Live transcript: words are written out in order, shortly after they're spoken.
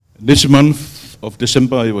This month of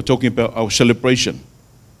December, we were talking about our celebration.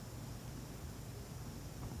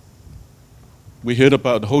 We heard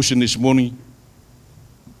about the hosting this morning.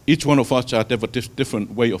 Each one of us have a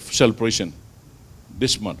different way of celebration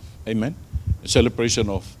this month. Amen? A celebration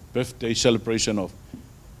of birthday, celebration of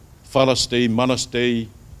Father's Day, Mother's Day,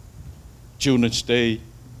 Children's Day,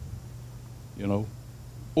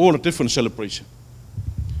 all a different celebration.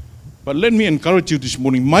 But let me encourage you this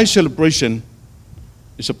morning. My celebration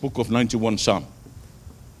is a book of 91 Psalm.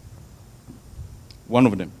 One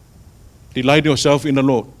of them. Delight yourself in the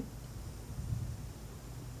Lord.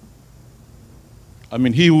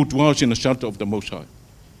 He who dwells in the shelter of the Most High.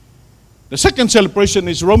 The second celebration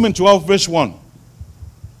is Romans 12, verse 1.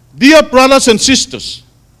 Dear brothers and sisters,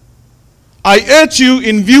 I urge you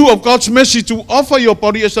in view of God's mercy to offer your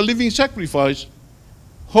body as a living sacrifice,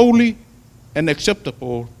 holy and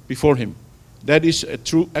acceptable before Him. That is a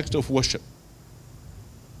true act of worship.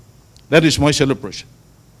 That is my celebration.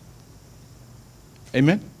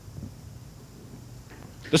 Amen?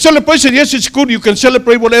 The celebration, yes, it's good. You can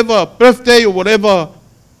celebrate whatever birthday or whatever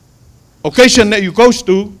occasion that you go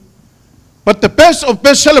to. But the best of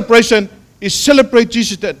best celebration is celebrate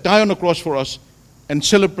Jesus that died on the cross for us and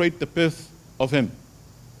celebrate the birth of Him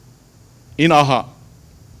in our heart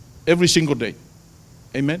every single day.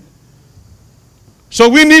 Amen? So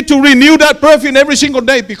we need to renew that birth in every single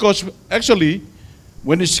day, because actually,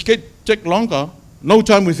 when it takes longer, no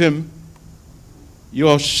time with Him, you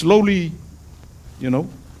are slowly,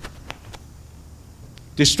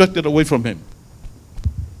 distracted away from Him.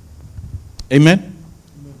 Amen?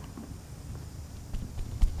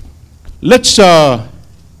 Let's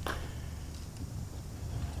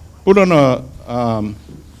put on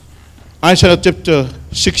Isaiah chapter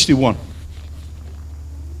 61.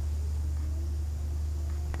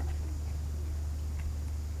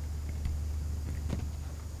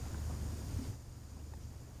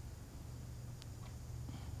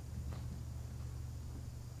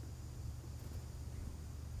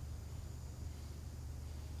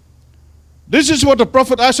 This is what the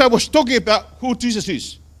prophet Isaiah was talking about, who Jesus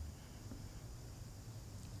is.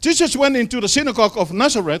 Jesus went into the synagogue of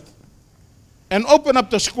Nazareth and opened up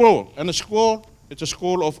the scroll. And the scroll, it's a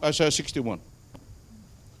scroll of Isaiah 61.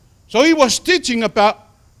 So he was teaching about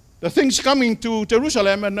the things coming to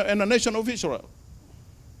Jerusalem and the nation of Israel.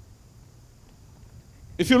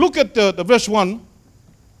 If you look at the verse 1,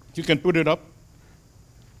 you can put it up.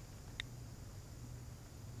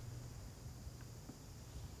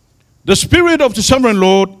 The Spirit of the Sovereign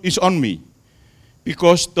Lord is on me,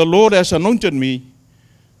 because the Lord has anointed me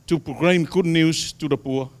to proclaim good news to the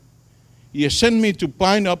poor. He has sent me to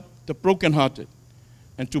bind up the brokenhearted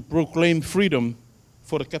and to proclaim freedom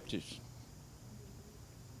for the captives.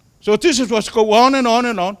 So Jesus was going on and on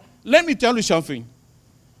and on. Let me tell you something.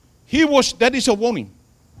 That is a warning.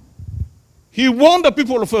 He warned the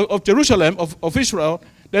people of Jerusalem, of Israel,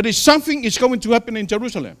 that something is going to happen in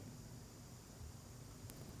Jerusalem.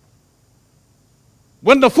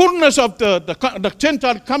 When the fullness of the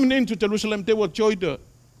Gentile coming into Jerusalem, they will join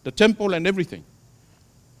the temple and everything.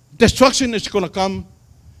 Destruction is going to come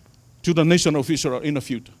to the nation of Israel in the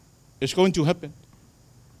future. It's going to happen.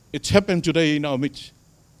 It's happened today in our midst.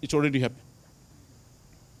 It's already happened.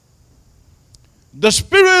 The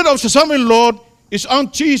Spirit of the Sovereign Lord is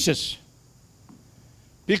on Jesus,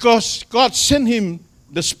 because God sent Him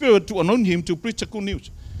the Spirit to anoint Him to preach the good news.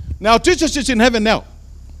 Now Jesus is in heaven now.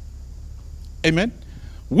 Amen.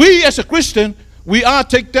 We as a Christian, we are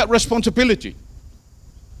take that responsibility.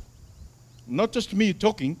 Not just me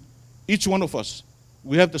talking, each one of us.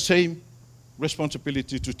 We have the same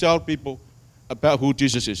responsibility to tell people about who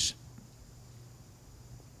Jesus is.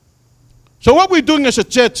 So what we're doing as a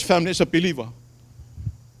church family, as a believer,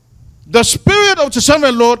 the Spirit of the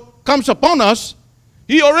Sovereign Lord comes upon us.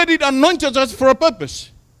 He already anointed us for a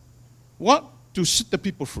purpose. What? To set the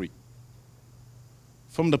people free.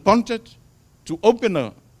 From the bondage, to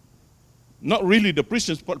open not really the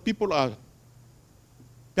prisons, but people are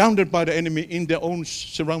bounded by the enemy in their own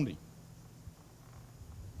surrounding.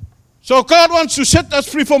 So God wants to set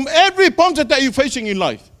us free from every bondage that you're facing in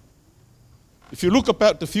life. If you look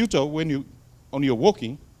about the future when you're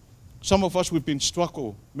walking, some of us, we've been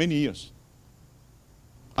struggled many years.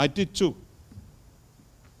 I did too.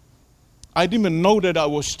 I didn't even know that I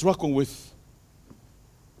was struggling with.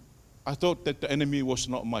 I thought that the enemy was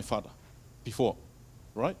not my father before,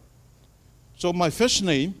 right? So our first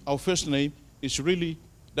name is really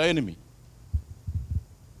the enemy.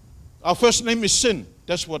 Our first name is sin.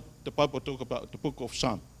 That's what the Bible talks about, the book of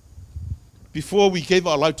Psalm. Before we gave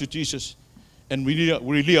our life to Jesus, and we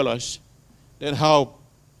realized that how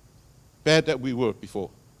bad that we were before.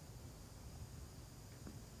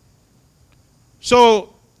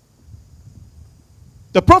 So,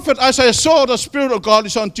 the prophet Isaiah saw the Spirit of God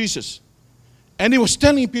is on Jesus. And he was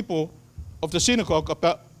telling people of the synagogue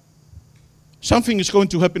about something is going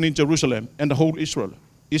to happen in Jerusalem and the whole Israel.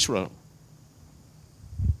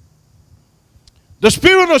 The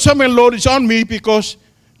Spirit of Sovereign Lord is on me because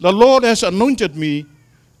the Lord has anointed me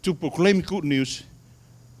to proclaim good news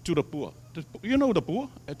to the poor. You know the poor?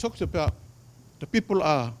 It talks about the people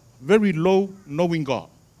are very low knowing God.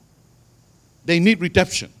 They need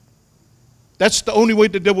redemption. That's the only way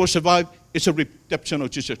that they will survive is a redemption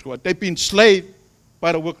of Jesus Christ. They've been enslaved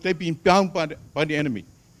by the work. They've been bound by the enemy.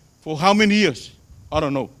 For how many years? I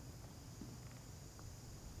don't know.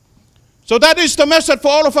 So that is the message for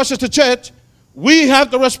all of us as the church. We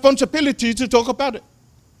have the responsibility to talk about it.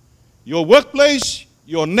 Your workplace,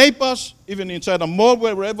 your neighbors, even inside a mall,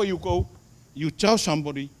 wherever you go, you tell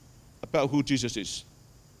somebody about who Jesus is.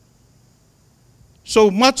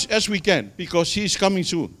 So much as we can, because he is coming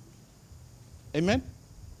soon. Amen?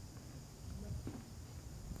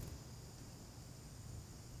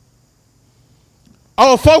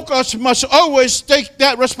 Our focus must always take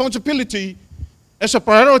that responsibility as a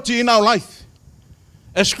priority in our life.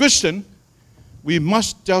 As Christians, we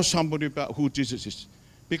must tell somebody about who Jesus is.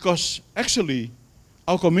 Because actually,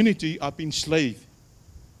 our community are being enslaved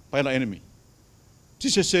by the enemy.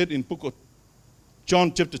 Jesus said in book of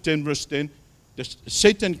John chapter 10, verse 10, that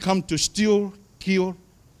Satan come to steal, kill,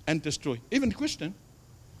 and destroy. Even Christian.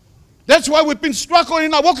 That's why we've been struggling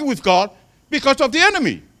in our walking with God, because of the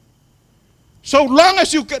enemy. So long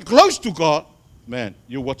as you get close to God, man,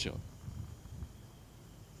 you watch out.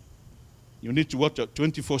 You need to watch out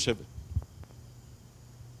 24/7.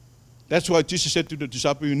 That's why Jesus said to the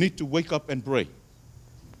disciples, you need to wake up and pray.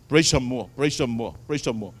 Pray some more, pray some more, pray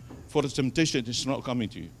some more. For the temptation is not coming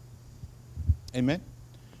to you. Amen?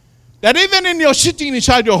 That even in your sitting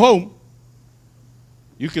inside your home,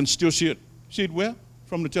 you can still see it. See it where?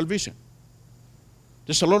 From the television.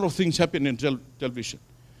 There's a lot of things happening in television.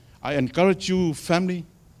 I encourage you, family,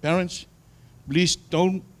 parents, please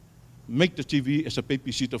don't make the TV as a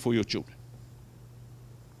babysitter for your children.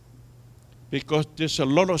 Because there's a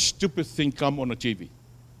lot of stupid things come on the TV.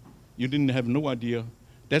 You didn't have no idea.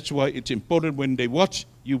 That's why it's important when they watch,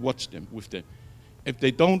 you watch them with them. If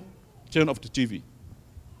they don't, turn off the TV.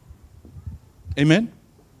 Amen?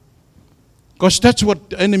 Because that's what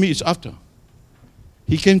the enemy is after.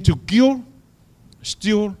 He came to kill,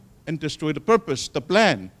 steal, and destroy. The purpose, the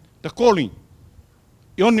plan, the calling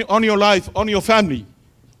on your life, on your family,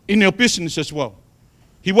 in your business as well.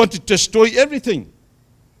 He wanted to destroy everything.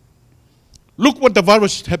 Look what the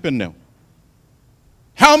virus happened now.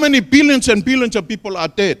 How many billions and billions of people are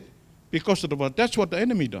dead because of the virus? That's what the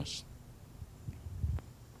enemy does.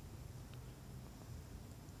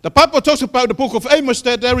 The Bible talks about the book of Amos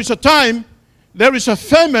that there is a time, there is a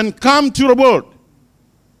famine come to the world.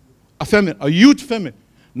 A famine, a huge famine.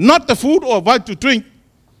 Not the food or wine to drink,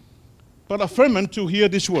 but a famine to hear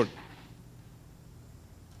this word.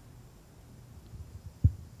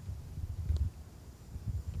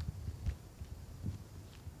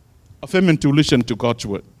 A famine to listen to God's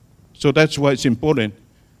word. So that's why it's important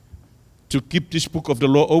to keep this book of the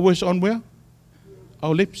law always on where?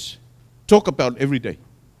 Our lips. Talk about it every day.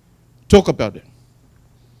 Talk about it.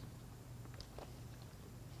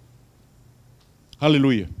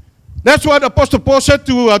 Hallelujah. That's why the Apostle Paul said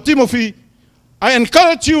to Timothy, I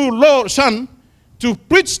encourage you, Lord, son, to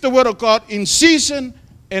preach the word of God in season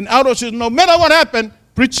and out of season. No matter what happens,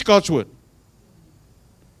 preach God's word.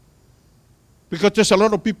 Because there's a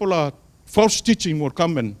lot of people, false teaching will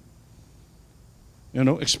come and,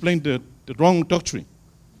 explain the wrong doctrine.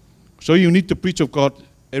 So you need to preach of God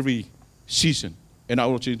every season and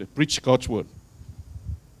out of season. Preach God's word.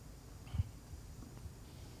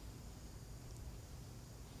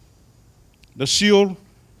 The seal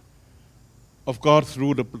of God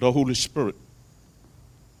through the Holy Spirit.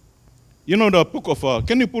 The book of,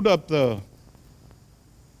 can you put up the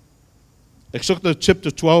Exodus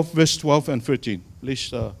chapter 12, verse 12 and 13.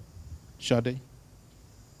 Please, Shade.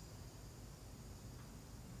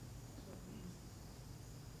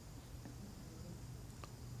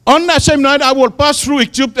 On that same night I will pass through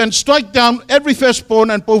Egypt and strike down every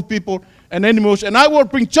firstborn and both people and animals, and I will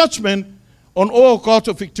bring judgment on all gods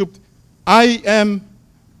of Egypt. I am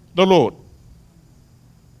the Lord.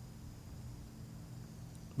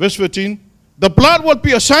 Verse 13. The blood will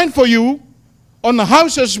be a sign for you on the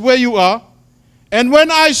houses where you are, and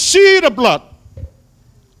when I see the blood,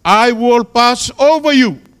 I will pass over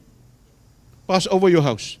you. Pass over your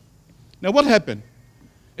house. Now what happened?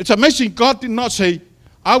 It's amazing God did not say,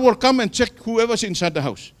 I will come and check whoever's inside the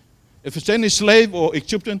house. If it's any slave or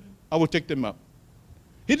Egyptian, I will take them out.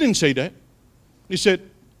 He didn't say that. He said,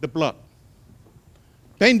 the blood.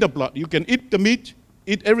 Paint the blood. You can eat the meat,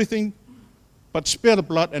 eat everything, but spare the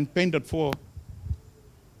blood and paint it for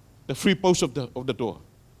the three posts of the door.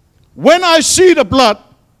 When I see the blood,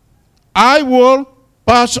 I will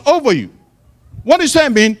pass over you. What does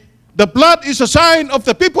that mean? The blood is a sign of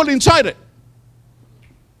the people inside it.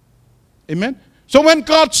 Amen? So when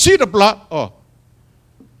God see the blood,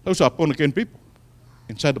 those are born again people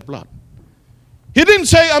inside the blood. He didn't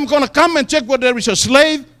say, I'm going to come and check whether there is a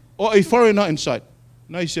slave or a foreigner inside.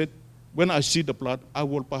 No, he said, when I see the blood, I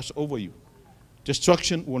will pass over you.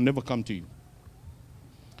 Destruction will never come to you.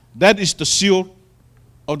 That is the seal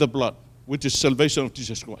of the blood, which is salvation of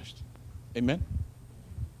Jesus Christ. Amen?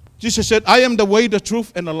 Jesus said, I am the way, the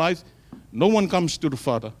truth, and the life. No one comes to the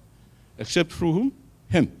Father except through whom?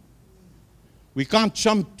 Him. We can't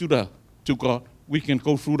jump to God. We can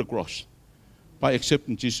go through the cross by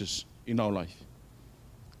accepting Jesus in our life.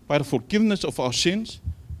 By the forgiveness of our sins,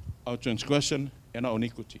 our transgression, and our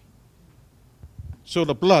iniquity. So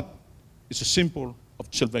the blood is a symbol of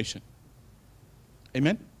salvation.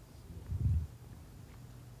 Amen?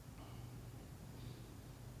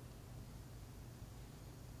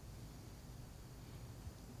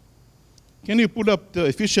 Can you put up the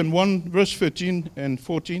Ephesians 1, verse 13 and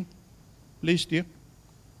 14, please, dear?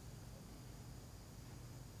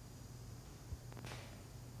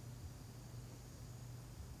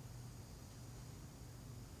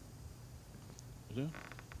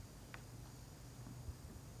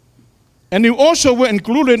 And you also were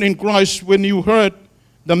included in Christ when you heard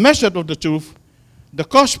the message of the truth, the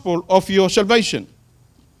gospel of your salvation.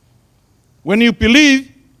 When you believe,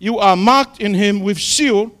 you are marked in him with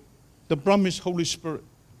seal, the promised Holy Spirit.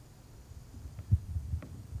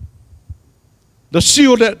 The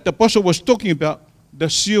seal that the apostle was talking about, the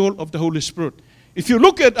seal of the Holy Spirit. If you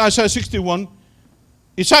look at Isaiah 61,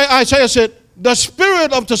 Isaiah said, the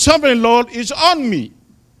Spirit of the sovereign Lord is on me.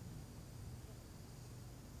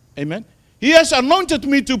 Amen. He has anointed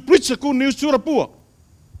me to preach the good news to the poor.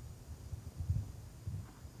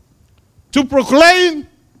 To proclaim.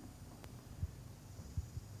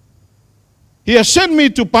 He has sent me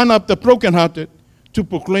to bind up the brokenhearted, to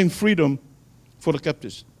proclaim freedom for the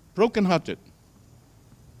captives. Brokenhearted.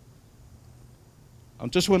 I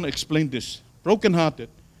just want to explain this. Brokenhearted,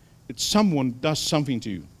 it's someone does something to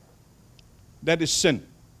you. That is sin.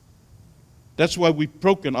 That's why we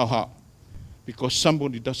broken our heart. Because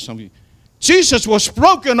somebody does something. Jesus was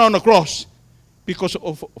broken on the cross because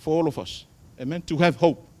of all of us. Amen. To have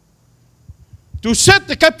hope. To set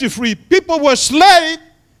the captive free. People were slaves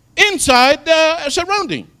inside their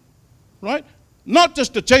surrounding. Right? Not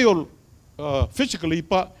just the jail physically,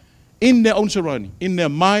 but in their own surrounding. In their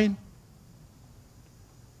mind.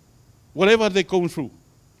 Whatever they're going through.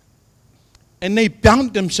 And they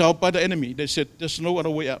bound themselves by the enemy. They said, there's no other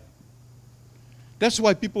way out. That's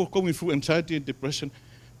why people going through anxiety and depression,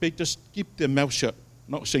 they just keep their mouth shut,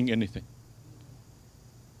 not saying anything.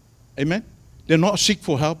 Amen? They're not seek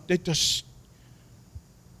for help. They just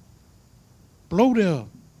cover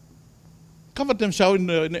themselves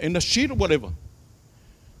in a sheet or whatever.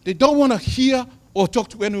 They don't want to hear or talk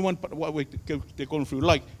to anyone but what they're going through.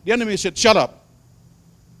 Like the enemy said, shut up.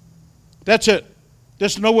 That's it.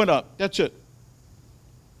 There's no one up. That's it.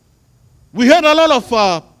 We heard a lot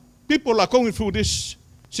of people are going through this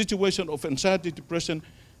situation of anxiety, depression,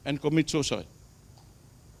 and commit suicide.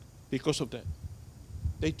 Because of that.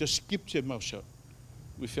 They just keep their mouth shut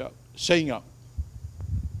without saying out.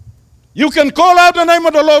 You can call out the name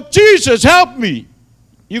of the Lord, Jesus, help me.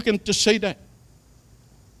 You can just say that.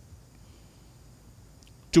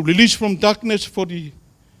 To release from darkness for the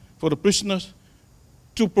prisoners,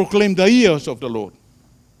 to proclaim the years of the Lord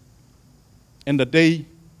and the day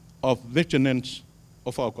of vengeance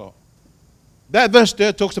of our God. That verse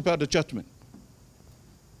there talks about the judgment.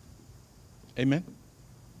 Amen.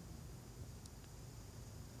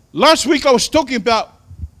 Last week I was talking about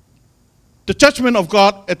the judgment of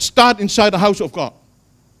God at start inside the house of God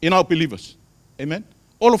in our believers. Amen.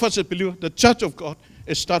 All of us as believers, the judge of God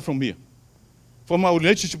is start from here. From our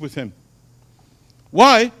relationship with Him.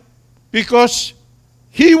 Why? Because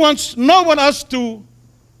He wants no one else to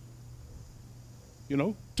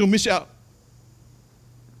miss out.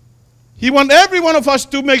 He wants every one of us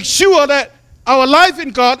to make sure that our life in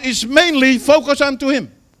God is mainly focused unto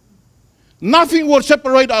Him. Nothing will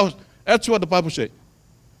separate us. That's what the Bible says.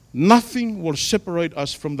 Nothing will separate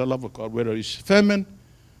us from the love of God, whether it's famine,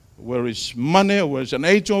 whether it's money, or whether it's an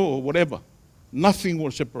age or whatever. Nothing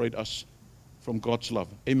will separate us from God's love.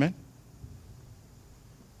 Amen?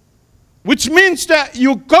 Which means that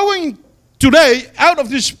you're going today out of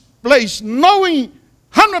this place knowing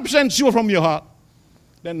 100% sure from your heart,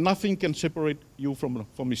 then nothing can separate you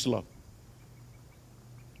from His love.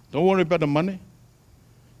 Don't worry about the money.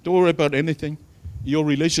 Don't worry about anything. Your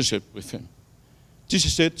relationship with Him.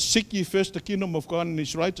 Jesus said, seek ye first the kingdom of God and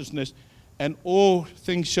His righteousness, and all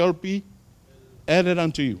things shall be added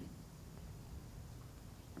unto you.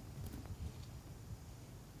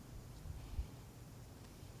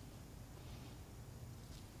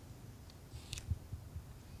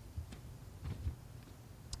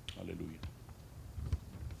 Hallelujah.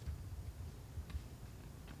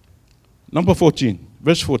 Number 14,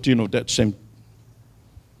 verse 14 of that same.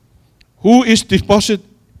 Who is deposit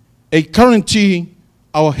a guarantee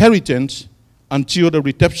our inheritance until the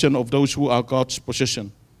redemption of those who are God's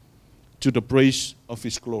possession, to the praise of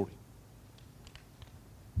His glory.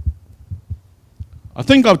 I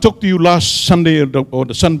think I talked to you last Sunday or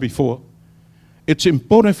the Sunday before. It's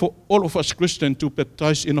important for all of us Christians to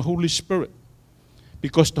baptize in the Holy Spirit,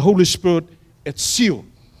 because the Holy Spirit, it's sealed.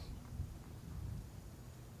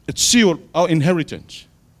 It's sealed our inheritance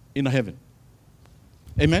in heaven.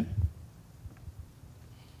 Amen?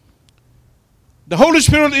 The Holy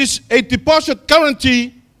Spirit is a deposit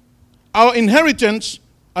guarantee our inheritance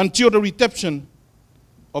until the redemption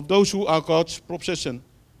of those who are God's possession,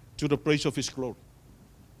 to the praise of His glory.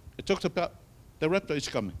 It talks about the rapture is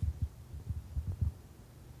coming,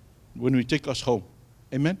 when we take us home.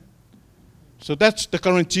 Amen? So that's the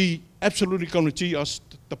guarantee, absolutely guarantee us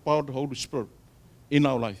the power of the Holy Spirit in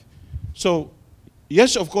our life. So,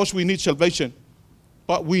 yes, of course, we need salvation,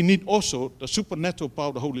 but we need also the supernatural power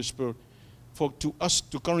of the Holy Spirit to us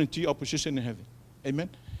to guarantee our position in heaven. Amen?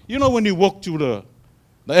 You know, when you walk to the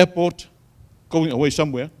airport, going away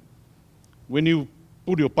somewhere, when you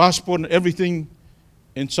put your passport and everything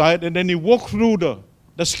inside, and then you walk through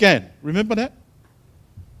the scan. Remember that?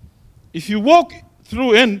 If you walk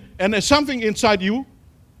through and there's something inside you,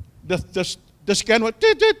 the scan will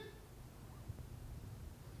tit.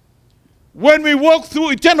 When we walk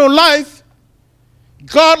through eternal life,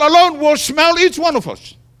 God alone will smell each one of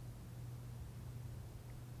us.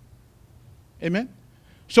 Amen?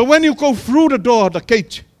 So when you go through the door, the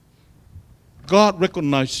gate, God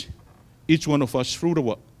recognizes each one of us through the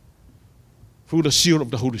what? Through the seal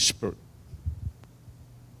of the Holy Spirit.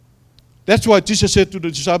 That's why Jesus said to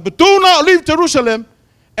the disciples, do not leave Jerusalem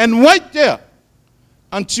and wait there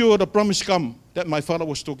until the promise comes that my Father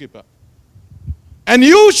was talking about. And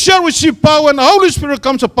you shall receive power when the Holy Spirit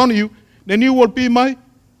comes upon you, then you will be my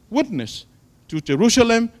witness to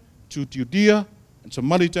Jerusalem, to Judea, and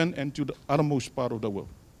Samaritan, and to the uttermost part of the world.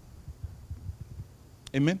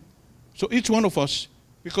 Amen? So each one of us,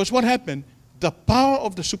 because what happened, the power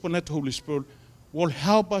of the supernatural Holy Spirit will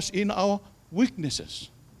help us in our weaknesses.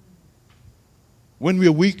 When we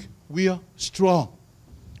are weak, we are strong.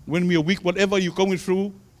 When we are weak, whatever you're going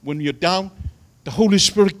through, when you're down, the Holy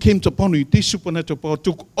Spirit came upon you. This supernatural power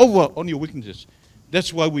took over on your weaknesses.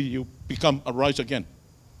 That's why you become a rise again.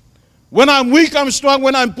 When I'm weak, I'm strong.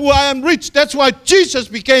 When I'm poor, I am rich. That's why Jesus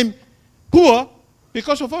became poor,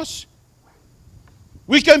 because of us.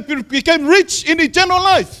 We became rich in eternal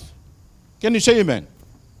life. Can you say amen?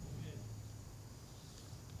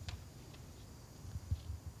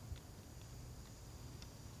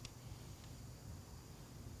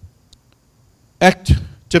 Acts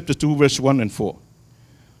chapter 2, verse 1 and 4.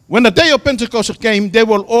 When the day of Pentecost came, they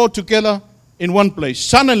were all together in one place.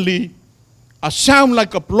 Suddenly, a sound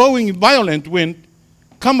like a blowing violent wind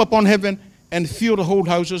come upon heaven and filled the whole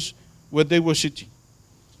houses where they were sitting.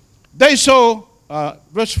 They saw,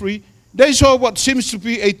 verse 3, they saw what seems to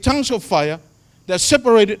be a tongues of fire that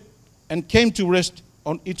separated and came to rest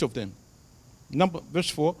on each of them. Verse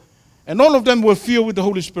 4, and all of them were filled with the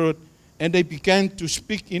Holy Spirit, and they began to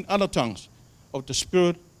speak in other tongues of the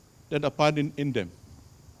Spirit that abided in them.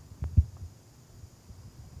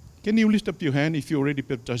 Can you lift up your hand if you're already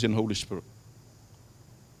baptized in the Holy Spirit?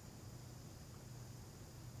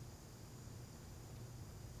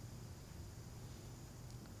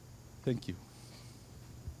 Thank you.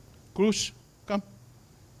 Cruz, come.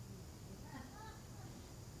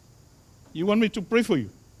 You want me to pray for you?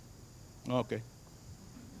 Okay.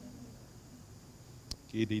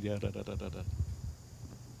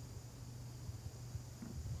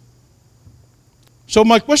 So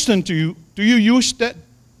my question to you, do you use that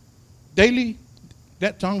daily,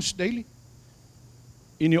 that tongues daily,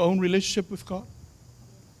 in your own relationship with God?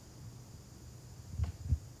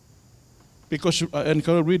 Because I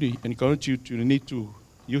really encourage you to need to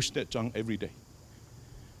use that tongue every day.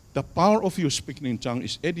 The power of your speaking in tongue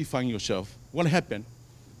is edifying yourself. What happened?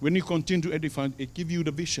 When you continue to edify, it gives you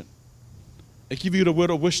the vision. It gives you the word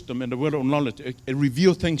of wisdom and the word of knowledge. It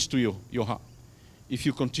reveals things to your heart. if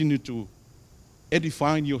you continue to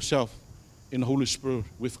edify yourself in the Holy Spirit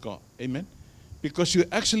with God. Amen? Because you're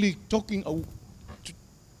actually talking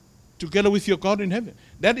together with your God in heaven.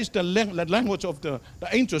 That is the language of the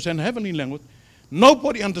angels and heavenly language.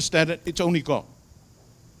 Nobody understands it. It's only God.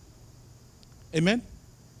 Amen?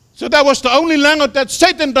 So that was the only language that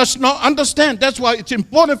Satan does not understand. That's why it's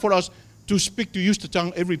important for us to speak, to use the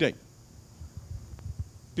tongue every day.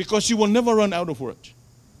 Because you will never run out of words.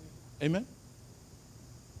 Amen?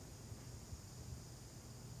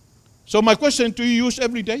 So my question, do you use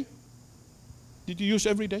every day? Did you use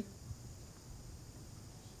every day?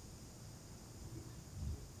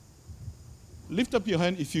 Lift up your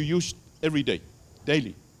hand if you use every day,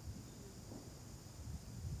 daily.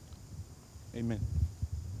 Amen.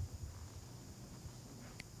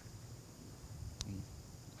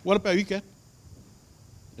 What about you, Kat?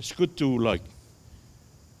 It's good to like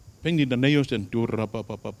paint in the nails and do you know.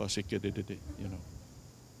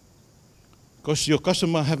 Because your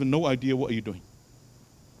customer have no idea what you're doing.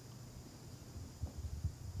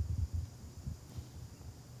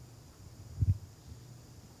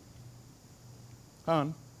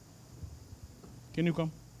 Han, can you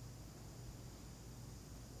come?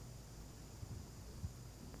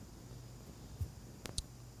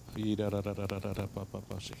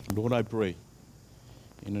 Lord, I pray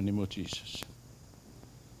in the name of Jesus.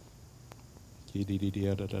 I'm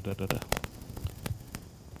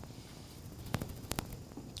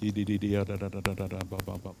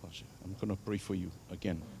going to pray for you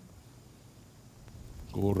again.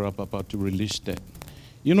 To release that.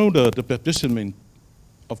 You know, the baptism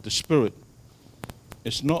of the Spirit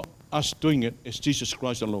is not us doing it, it's Jesus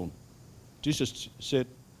Christ alone. Jesus said,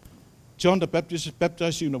 John the Baptist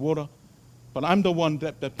baptized you in the water, but I'm the one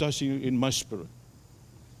that baptizes you in my Spirit.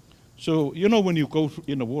 So, you know, when you go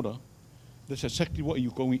in the water, that's exactly what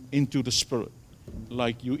you're going into the Spirit.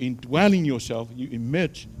 Like you indwelling yourself, you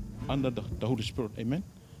emerge under the Holy Spirit. Amen?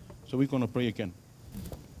 So we're going to pray again.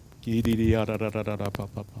 You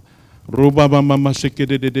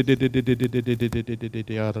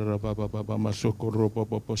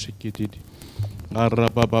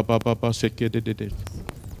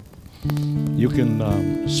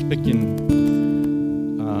can speak in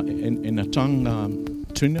a tongue,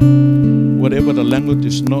 Trina. Whatever the language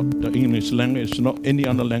is, not the English language, it's not any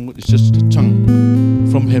other language, it's just the tongue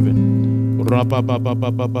from heaven.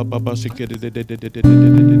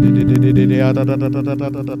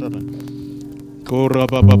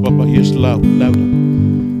 Yes, louder.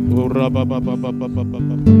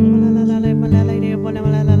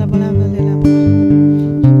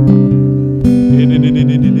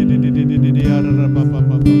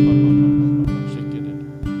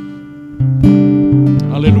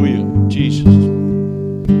 Hallelujah, Jesus. You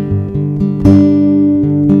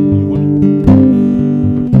want it? You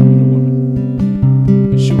don't want it?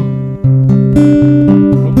 Are you sure?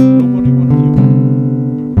 Nobody wants you.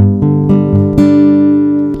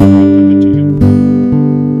 I'll give it to you.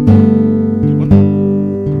 You want it?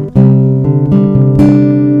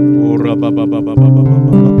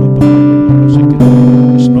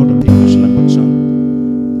 It's not an English language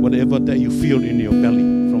sound. Whatever that you feel in your belly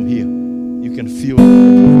from here, you can feel the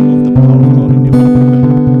moving of the power of God in your belly.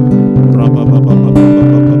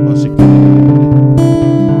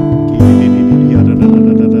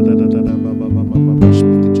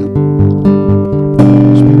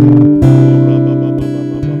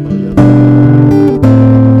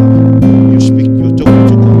 You speak, you talk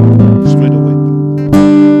to God straight away.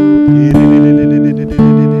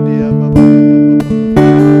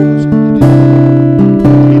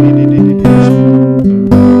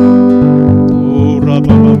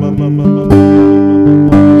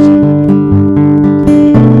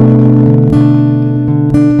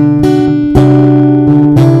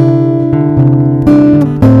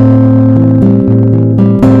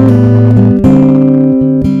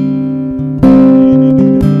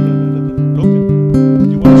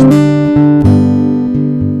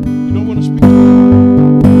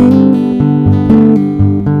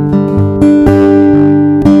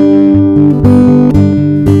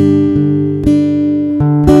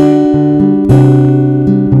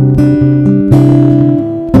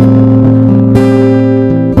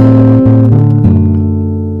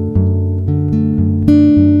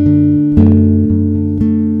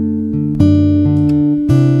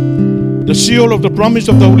 The seal of the promise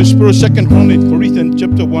of the Holy Spirit, 2 Corinthians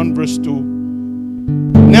chapter 1, verse 2.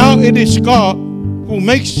 Now it is God who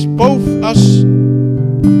makes both us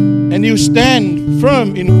and you stand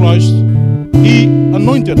firm in Christ. He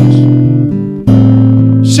anointed us,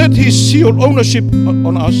 set his seal ownership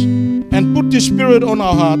on us and put his Spirit on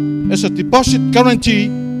our heart as a deposit guarantee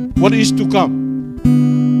what is to come.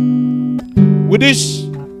 With this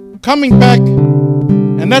coming back,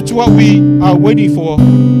 and that's what we are waiting for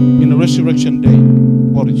in the resurrection day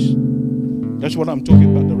bodies. That's what I'm talking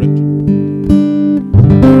about, the rapture.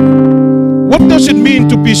 What does it mean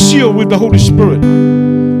to be sealed with the Holy Spirit?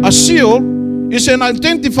 A seal is an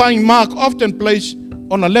identifying mark often placed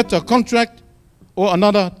on a letter, contract, or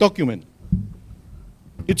another document.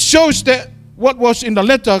 It shows that what was in the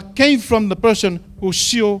letter came from the person whose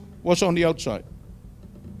seal was on the outside.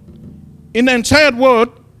 In the entire world,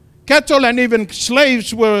 cattle and even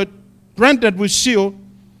slaves were branded with seal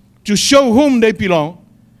to show whom they belong.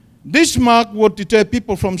 This mark would deter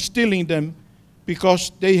people from stealing them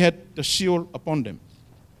because they had the seal upon them.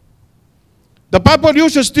 The Bible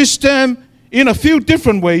uses this term in a few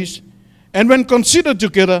different ways, and when considered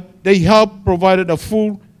together, they help provide a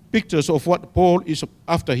full picture of what Paul is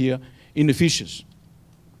after here in Ephesians.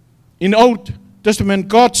 In the Old Testament,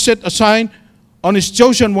 God set a sign on his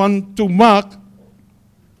chosen one to mark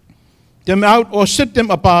them out or set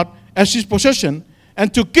them apart as his possession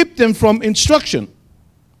and to keep them from instruction.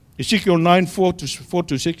 Ezekiel 9, 4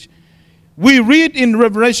 to 6. We read in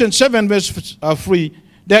Revelation 7, verse 3,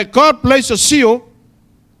 that God placed a seal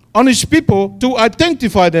on his people to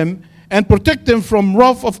identify them and protect them from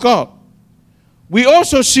wrath of God. We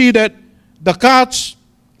also see that the guards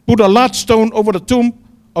put a large stone over the tomb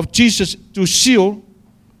of Jesus to seal.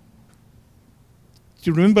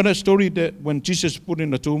 Do you remember that story that when Jesus put in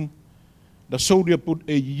the tomb, the soldier put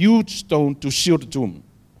a huge stone to seal the tomb?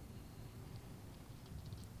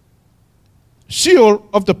 Seal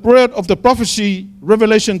of the bread of the prophecy,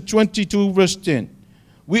 Revelation 22, verse 10.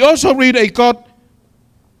 We also read a God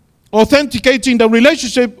authenticating the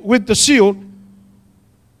relationship with the seal.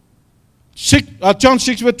 John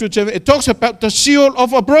 6, verse 27. It talks about the seal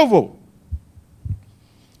of approval.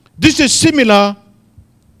 This is similar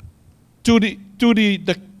to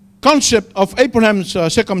the concept of Abraham's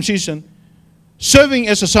circumcision, serving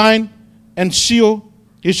as a sign and seal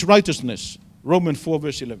his righteousness. Romans 4,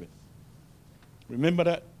 verse 11. Remember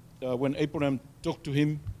that when Abraham talked to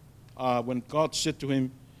him, when God said to him,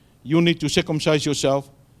 you need to circumcise yourself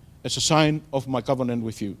as a sign of my covenant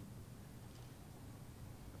with you.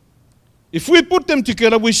 If we put them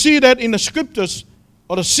together, we see that in the scriptures,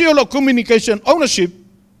 or the seal of communication, ownership,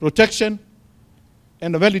 protection,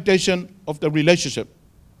 and the validation of the relationship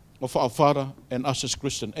of our Father and us as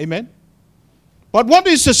Christians. Amen? But what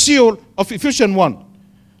is the seal of Ephesians 1?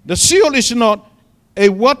 The seal is not a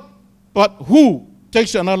what, but who.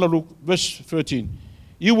 Takes another look, verse 13.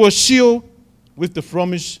 You were sealed with the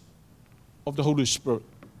promise of the Holy Spirit.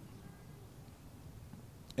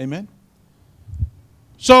 Amen?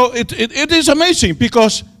 So it is amazing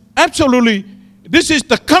because absolutely this is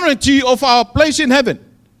the guarantee of our place in heaven.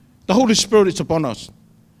 The Holy Spirit is upon us.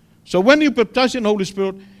 So when you baptize in the Holy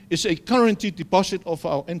Spirit, it's a guaranteed deposit of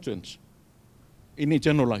our entrance in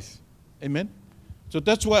eternal life. Amen? So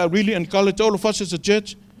that's why I really encourage all of us as a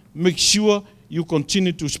church, make sure you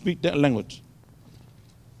continue to speak that language.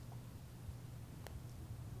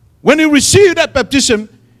 When you receive that baptism,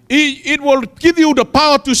 it will give you the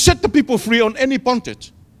power to set the people free on any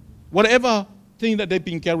bondage, whatever thing that they've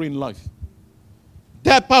been carrying in life.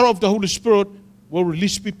 That power of the Holy Spirit will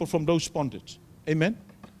release people from those bondage. Amen?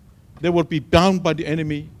 They will be bound by the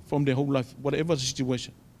enemy from their whole life, whatever the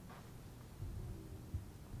situation.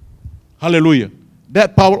 Hallelujah.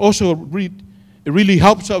 That power also really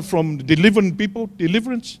helps us from delivering people,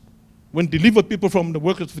 deliverance. When deliver people from the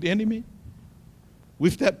workers of the enemy,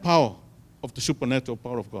 with that power of the supernatural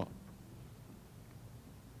power of God.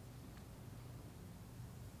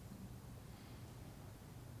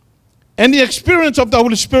 And the experience of the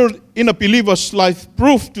Holy Spirit in a believer's life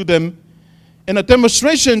proved to them and a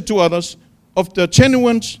demonstration to others of the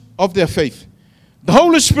genuineness of their faith. The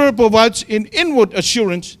Holy Spirit provides an inward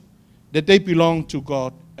assurance that they belong to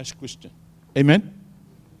God as Christians. Amen?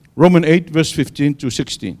 Romans 8, verse 15 to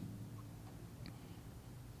 16.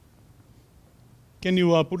 Can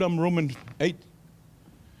you put on Romans 8?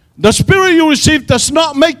 The Spirit you receive does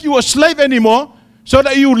not make you a slave anymore so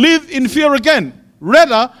that you live in fear again.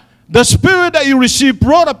 Rather, the Spirit that you receive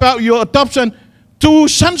brought about your adoption to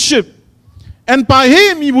sonship. And by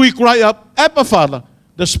Him we cry up, Abba, Father.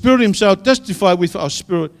 The Spirit Himself testifies with our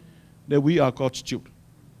spirit that we are God's children.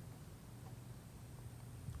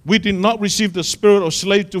 We did not receive the spirit of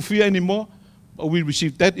slave to fear anymore, but we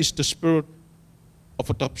received that is the spirit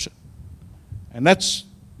of adoption. And that's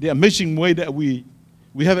the amazing way that we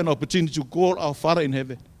have an opportunity to call our Father in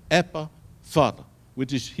heaven, Abba, Father,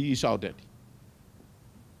 which is He is our daddy.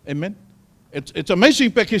 Amen. It's amazing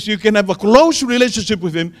because you can have a close relationship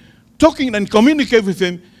with Him, talking and communicate with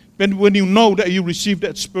Him, when you know that you received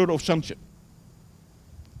that spirit of sonship.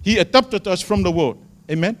 He adopted us from the world.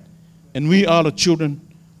 Amen. And we are the children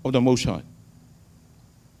of the Most High.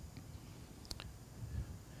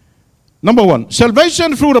 Number 1,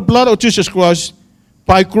 salvation through the blood of Jesus Christ,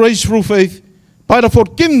 by grace through faith, by the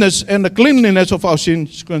forgiveness and the cleanliness of our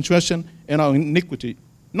sins, transgression, and our iniquity.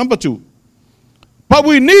 Number 2, but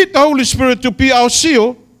we need the Holy Spirit to be our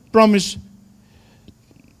seal, promise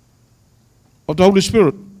of the Holy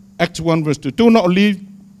Spirit. Acts 1 verse 2. Do not leave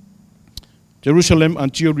Jerusalem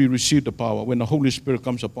until you receive the power when the Holy Spirit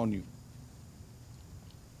comes upon you.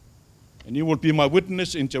 And you will be my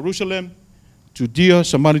witness in Jerusalem, Judea,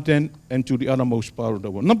 Samaria, and to the uttermost part of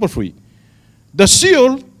the world. Number 3, the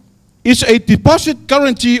seal is a deposit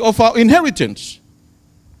guarantee of our inheritance.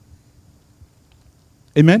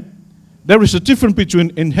 Amen? There is a difference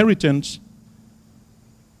between inheritance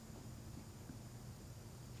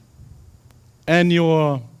and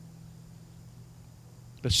the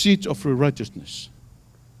seeds of your righteousness.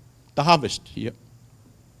 The harvest here.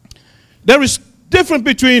 There is difference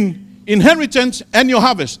between inheritance and your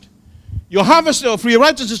harvest. Your harvest of your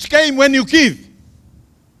righteousness came when you give.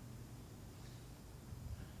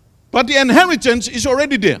 But the inheritance is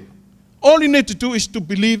already there. All you need to do is to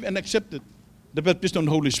believe and accept it. The baptism of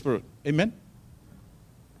the Holy Spirit. Amen?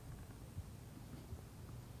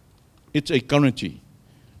 It's a guarantee.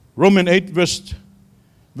 Romans 8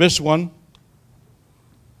 verse 1.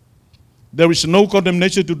 There is no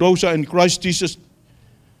condemnation to those who are in Christ Jesus,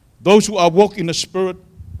 those who are walk in the Spirit,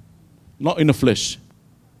 not in the flesh.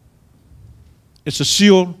 It's a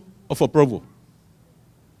seal of approval.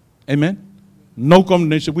 Amen? No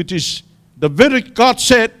condemnation, which is the very God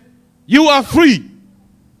said, you are free.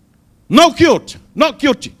 No guilt, not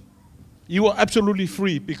guilty. You are absolutely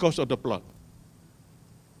free because of the blood.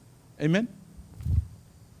 Amen?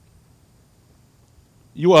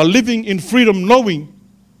 You are living in freedom knowing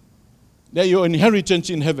that your inheritance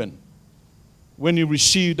in heaven when you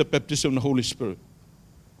receive the baptism of the Holy Spirit.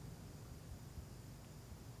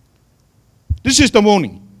 This is the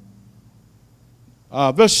warning.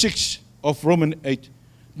 Verse 6 of Romans 8.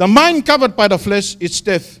 The mind covered by the flesh is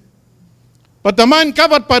death, but the mind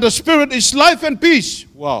covered by the Spirit is life and peace.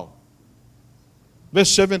 Wow. Verse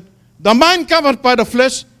 7. The mind covered by the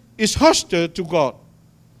flesh is hostile to God.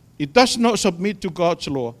 It does not submit to God's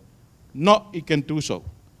law, not it can do so.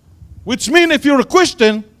 Which means if you're a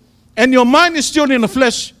Christian and your mind is still in the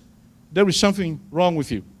flesh, there is something wrong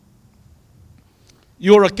with you.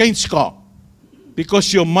 You're against God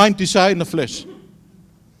because your mind desires in the flesh.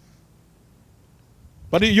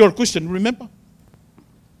 But you're a Christian, remember?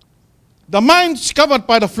 The mind covered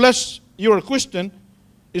by the flesh, you're a Christian,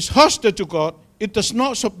 is hostile to God. It does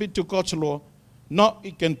not submit to God's law, not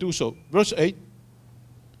it can do so. Verse 8.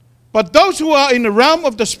 But those who are in the realm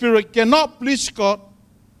of the Spirit cannot please God.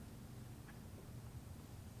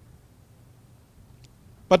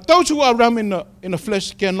 But those who are realm in the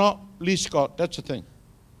flesh cannot please God. That's the thing.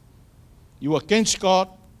 You are against God.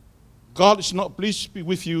 God is not pleased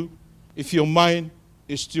with you if your mind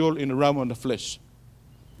is still in the realm of the flesh.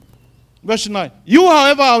 Verse 9. You,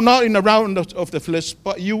 however, are not in the realm of the flesh,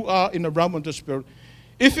 but you are in the realm of the Spirit.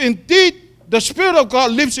 If indeed the Spirit of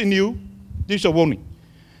God lives in you, this is a warning.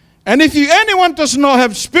 And if anyone does not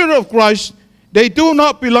have the Spirit of Christ, they do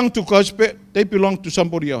not belong to Christ, but they belong to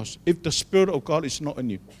somebody else. If the Spirit of God is not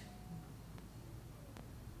in you.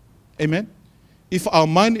 Amen? If our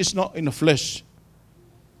mind is not in the flesh,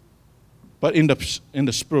 but in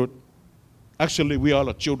the Spirit, actually we are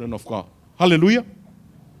the children of God. Hallelujah.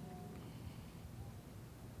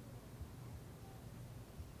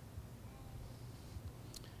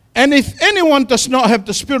 And if anyone does not have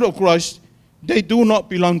the Spirit of Christ, they do not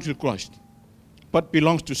belong to Christ, but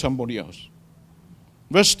belongs to somebody else.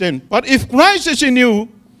 Verse 10. But if Christ is in you,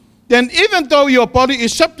 then even though your body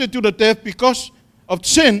is subject to the death because of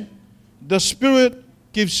sin, the Spirit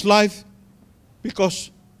gives life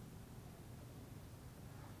because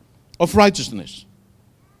of righteousness.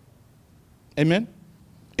 Amen?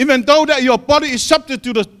 Even though that your body is subject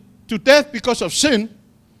to death because of sin,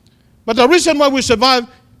 but the reason why we survive,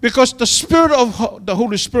 because the Spirit of the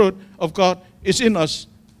Holy Spirit of God is in us,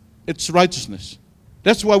 it's righteousness.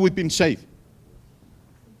 That's why we've been saved.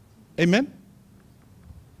 Amen?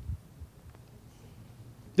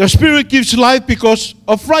 The Spirit gives life because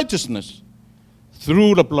of righteousness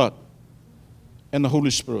through the blood and the Holy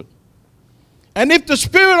Spirit. And if the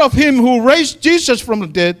Spirit of Him who raised Jesus from the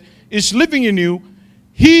dead is living in you,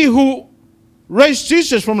 He who raised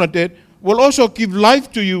Jesus from the dead will also give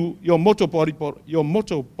life to you, your mortal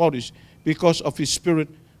bodies, because of his Spirit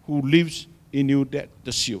who lives in you, that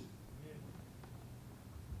the seal.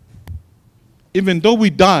 Even though we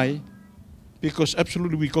die, because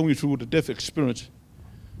absolutely we're going through the death experience,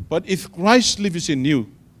 but if Christ lives in you,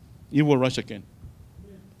 you will rise again.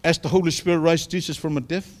 As the Holy Spirit raised Jesus from the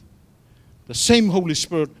death, the same Holy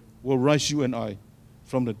Spirit will rise you and I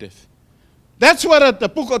from the death. That's why at the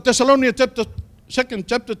book of Thessalonians chapter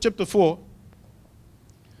 4,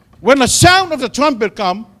 when the sound of the trumpet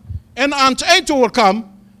come, and an angel will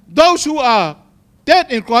come, those who are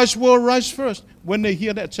dead in Christ will rise first. When they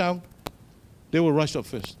hear that sound, they will rise up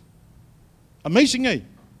first. Amazing, eh?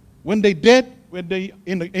 When they dead, when they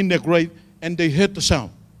in their grave, and they heard the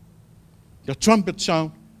sound, the trumpet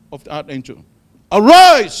sound of the archangel.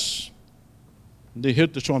 Arise! They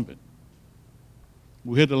heard the trumpet.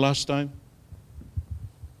 We heard the last time.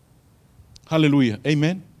 Hallelujah.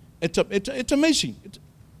 Amen. It's amazing.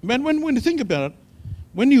 When you think about it,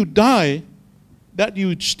 when you die, that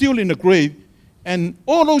you're still in the grave, and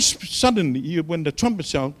all those suddenly, when the trumpet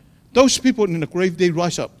sound, those people in the grave, they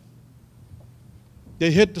rise up.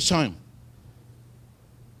 They heard the sound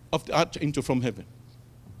of the archangel from heaven.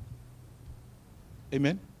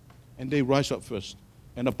 Amen. And they rise up first.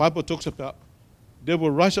 And the Bible talks about they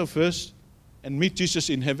will rise up first and meet Jesus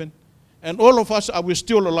in heaven. And all of us are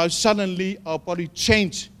still alive. Suddenly our body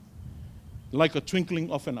changed like a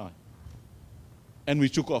twinkling of an eye. And we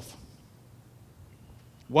took off.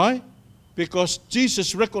 Why? Because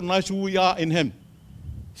Jesus recognized who we are in him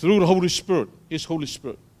through the Holy Spirit, his Holy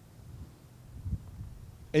Spirit.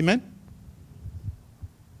 Amen?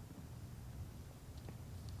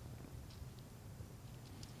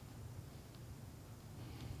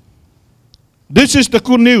 This is the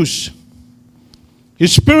good news.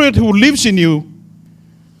 His Spirit who lives in you,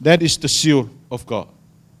 that is the seal of God.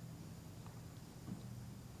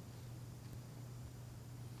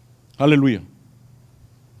 Hallelujah.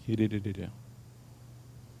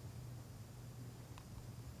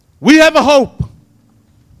 We have a hope.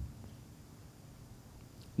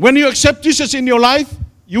 When you accept Jesus in your life,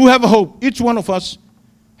 you have a hope. Each one of us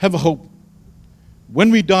have a hope. When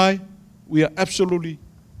we die, we are absolutely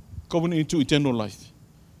going into eternal life.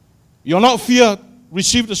 You're not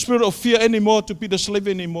receive the spirit of fear anymore to be the slave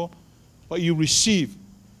anymore, but you receive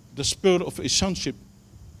the spirit of a sonship,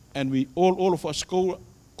 and we all of us go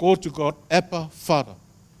to God, Abba, Father,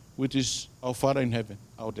 which is our Father in heaven,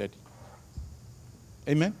 our Daddy.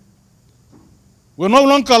 Amen. We're no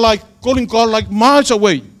longer calling God like miles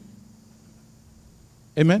away.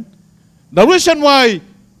 Amen. The reason why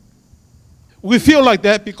we feel like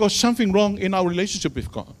that, because something wrong in our relationship with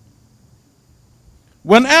God.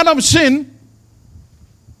 When Adam sinned,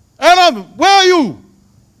 Adam, where are you?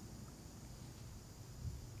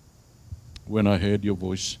 When I heard your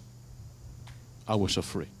voice, I was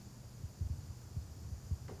afraid.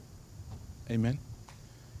 Amen.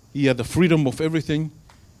 He had the freedom of everything,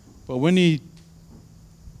 but when he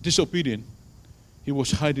disobedient, he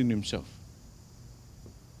was hiding himself.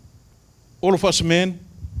 All of us men,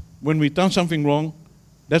 when we done something wrong,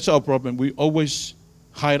 that's our problem. We always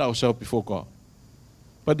hide ourselves before God.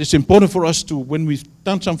 But it's important for us to, when we've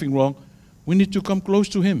done something wrong, we need to come close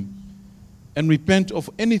to him and repent of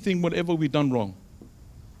anything, whatever we've done wrong,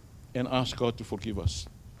 and ask God to forgive us.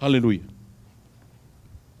 Hallelujah.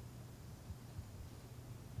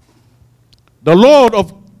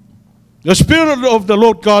 The Spirit of the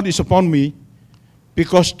Lord God is upon me,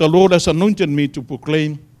 because the Lord has anointed me to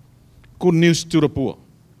proclaim good news to the poor.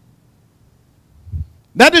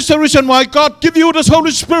 That is the reason why God give you this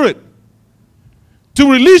Holy Spirit, to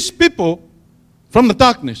release people from the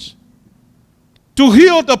darkness, to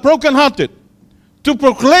heal the brokenhearted, to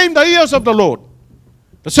proclaim the ears of the Lord,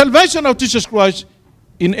 the salvation of Jesus Christ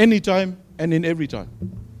in any time and in every time.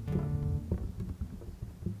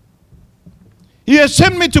 He has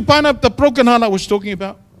sent me to bind up the broken heart I was talking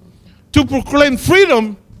about, to proclaim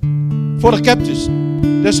freedom for the captives.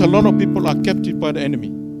 There's a lot of people are captive by the enemy,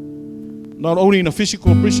 not only in a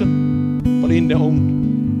physical prison, but in their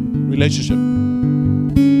own relationship.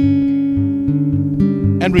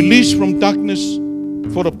 And release from darkness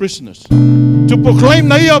for the prisoners, to proclaim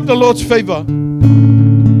the year of the Lord's favor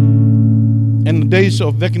and the days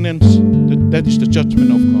of vengeance, that is the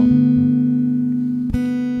judgment of God.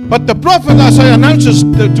 But the prophet Isaiah announces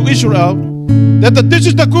to Israel that this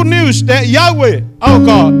is the good news, that Yahweh, our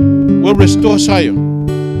God, will restore Zion.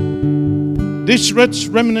 This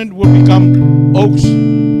remnant will become oaks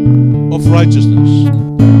of righteousness.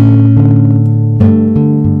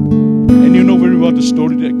 And you know very well the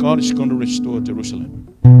story that God is going to restore Jerusalem.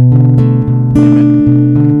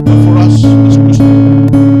 Amen. But for us,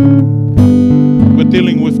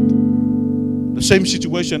 same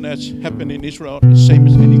situation as happened in Israel, the same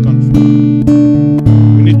as any country.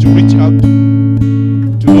 We need to reach out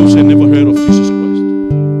to those who never heard of Jesus Christ.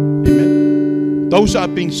 Amen. Those are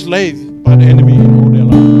being enslaved by the enemy in all their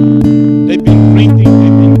life. They've been drinking,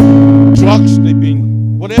 they've been drugs, they've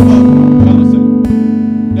been whatever kind of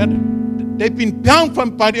thing. That they've been bound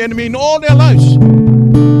by the enemy in all their lives.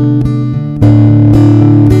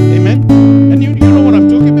 Amen. And you know what I'm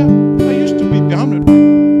talking about? I used to be bounded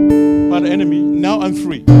by the enemy. Now I'm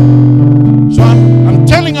free. So I'm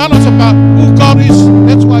telling others about who God is.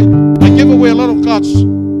 That's why I give away a lot of cards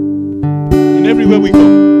in everywhere we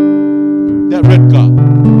go. That red card.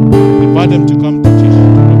 Invite them to come to Jesus.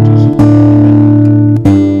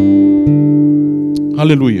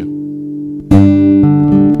 Hallelujah.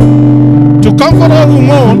 To comfort all who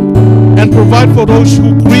mourn and provide for those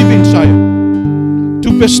who grieve in Zion. To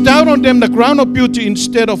bestow on them the crown of beauty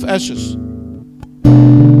instead of ashes.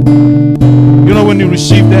 You know, when you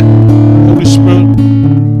receive that Holy Spirit,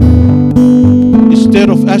 instead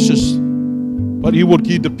of ashes, but He would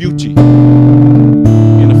give the beauty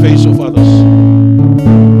in the face of others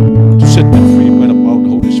to set them free by the power of the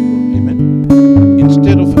Holy Spirit. Amen.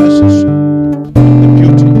 Instead of ashes, the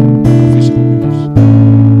beauty of His holiness.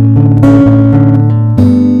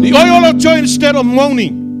 The oil of joy instead of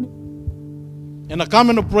mourning, and a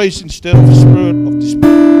garment of praise instead of the spirit of despair.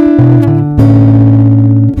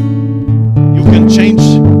 You can change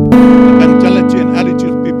the mentality and attitude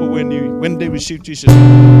of people when they receive Jesus.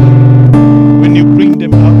 When you bring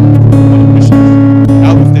them out of the prison,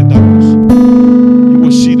 out of their darkness, you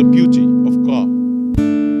will see the beauty of God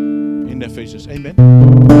in their faces. Amen.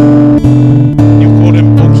 You call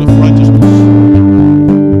them oaks of righteousness.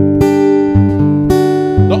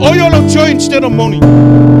 The oil of joy instead of mourning.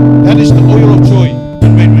 That is the oil of joy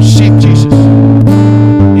when we receive Jesus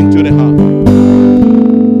into the heart.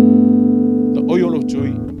 The oil of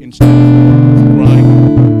joy instead of crying,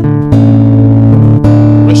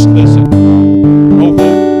 restless, and no hope.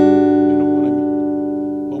 You know what I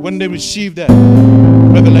mean? But when they receive that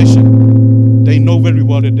revelation, they know very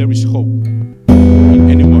well that there is hope in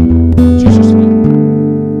anyone. In Jesus' name.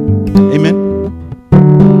 Amen.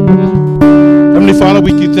 Heavenly Father,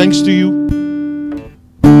 we give thanks to you.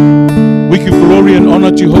 We give glory and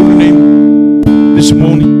honor to your holy name this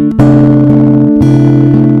morning.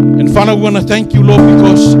 And Father, we want to thank you, Lord,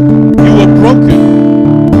 because you were broken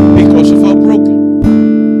because of our broken.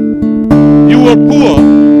 You were poor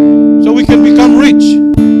so we can become rich.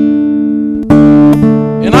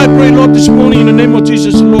 And I pray, Lord, this morning in the name of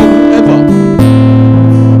Jesus, Lord, whoever,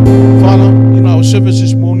 Father, in our service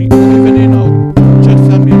this morning, or even in our church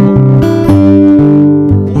family, Lord,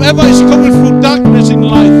 whoever is going through darkness in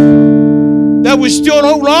life, that we still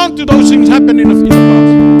hold on to those things happening in the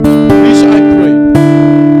past. Please, I pray,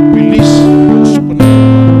 release your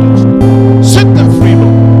supernatural. Set them free,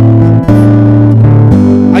 Lord.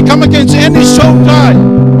 I come against any soul tie,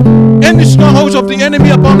 any strongholds of the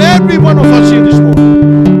enemy upon every one of us here this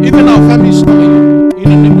morning. Even our families now, in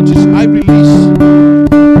the name of Jesus, I release.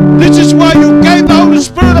 This is why you gave the Holy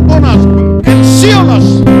Spirit upon us and sealed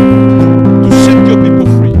us to set your people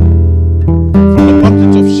free from the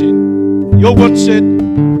bondage of sin. Your word said,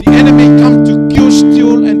 the enemy come to kill,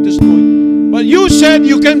 steal, and destroy. But you said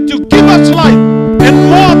you came to give us life, and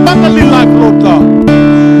more abundantly life, Lord God.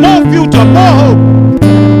 More future, more hope,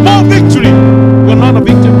 more victory. We're not a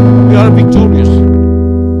victim, we are victorious.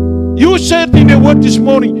 You said in your word this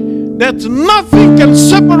morning that nothing can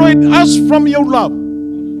separate us from your love.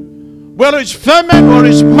 Whether it's famine, or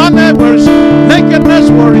it's money, whether it's nakedness,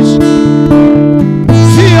 whether it's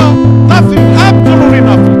fear, nothing, absolutely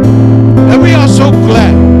nothing. And we are so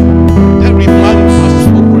glad that reminding us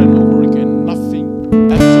over and over again, nothing,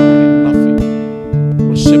 absolutely nothing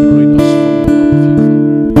will separate